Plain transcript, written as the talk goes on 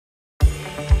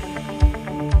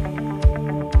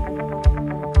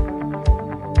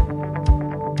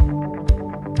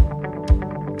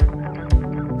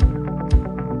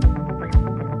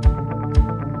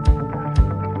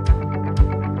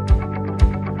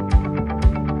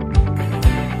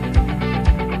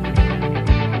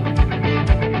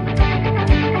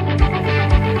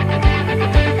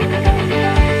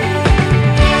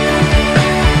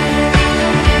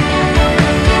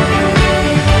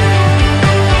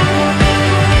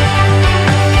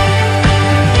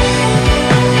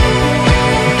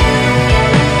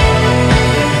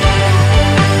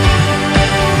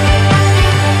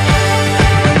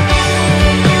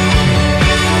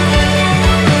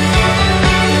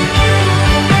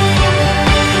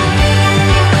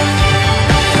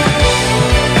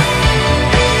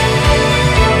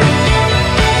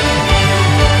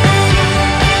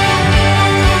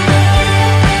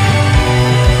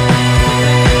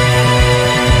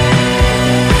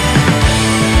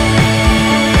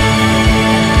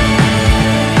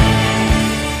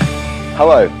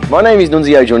Hello, my name is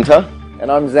Nunzio Junta.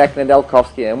 And I'm Zach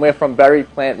Nedelkovsky, and we're from Barry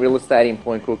Plant Real Estate in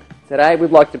Point Cook. Today we'd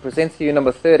like to present to you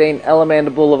number 13 Alamanda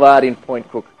Boulevard in Point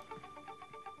Cook.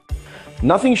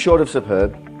 Nothing short of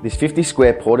superb, this 50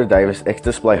 square Porter Davis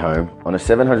ex-display home on a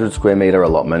 700 square metre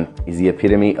allotment is the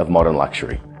epitome of modern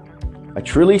luxury. A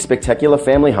truly spectacular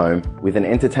family home with an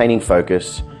entertaining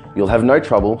focus, you'll have no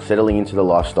trouble settling into the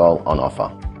lifestyle on offer.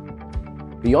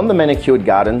 Beyond the manicured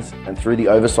gardens and through the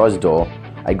oversized door,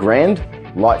 a grand,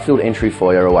 light-filled entry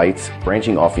foyer awaits,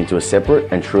 branching off into a separate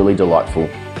and truly delightful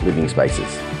living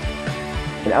spaces.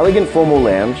 An elegant formal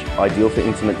lounge, ideal for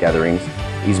intimate gatherings,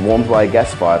 is warmed by a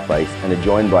gas fireplace and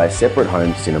adjoined by a separate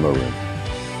home cinema room.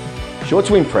 Sure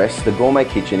to impress, the gourmet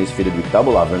kitchen is fitted with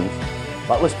double ovens,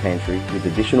 butler's pantry with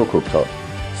additional cooktop,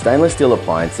 stainless steel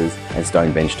appliances and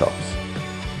stone bench tops.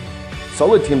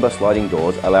 Solid timber sliding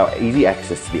doors allow easy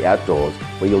access to the outdoors,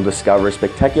 where you'll discover a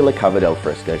spectacular covered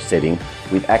alfresco setting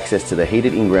with access to the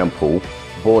heated in-ground pool,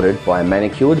 bordered by a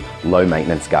manicured,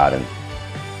 low-maintenance garden.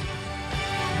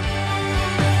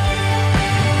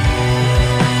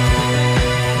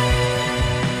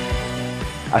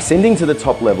 Ascending to the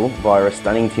top level via a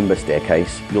stunning timber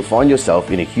staircase, you'll find yourself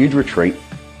in a huge retreat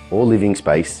or living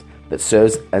space that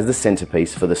serves as the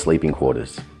centerpiece for the sleeping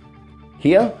quarters.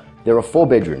 Here, there are 4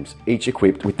 bedrooms, each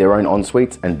equipped with their own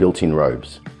en-suites and built-in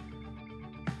robes.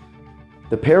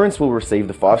 The parents will receive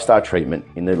the 5-star treatment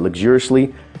in the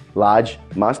luxuriously large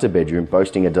master bedroom,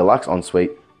 boasting a deluxe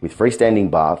ensuite with freestanding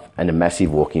bath and a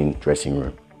massive walk-in dressing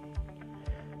room.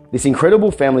 This incredible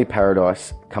family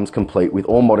paradise comes complete with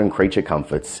all modern creature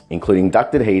comforts, including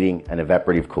ducted heating and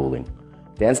evaporative cooling,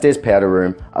 downstairs powder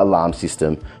room, alarm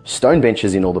system, stone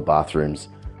benches in all the bathrooms,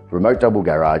 remote double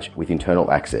garage with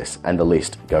internal access, and the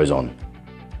list goes on.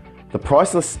 The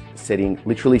priceless setting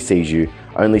literally sees you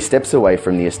only steps away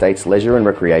from the estate's leisure and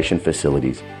recreation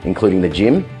facilities, including the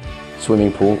gym,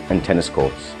 swimming pool and tennis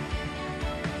courts.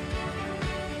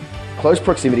 Close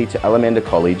proximity to Alamanda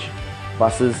College,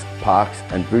 buses, parks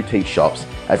and boutique shops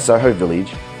at Soho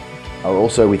Village are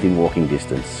also within walking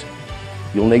distance.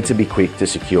 You'll need to be quick to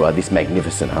secure this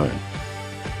magnificent home.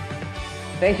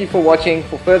 Thank you for watching.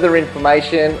 For further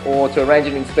information or to arrange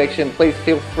an inspection, please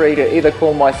feel free to either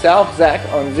call myself, Zach,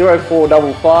 on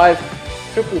 0455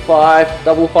 555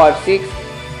 556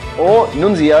 or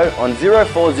Nunzio on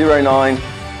 0409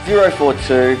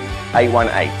 042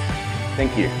 818.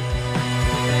 Thank you.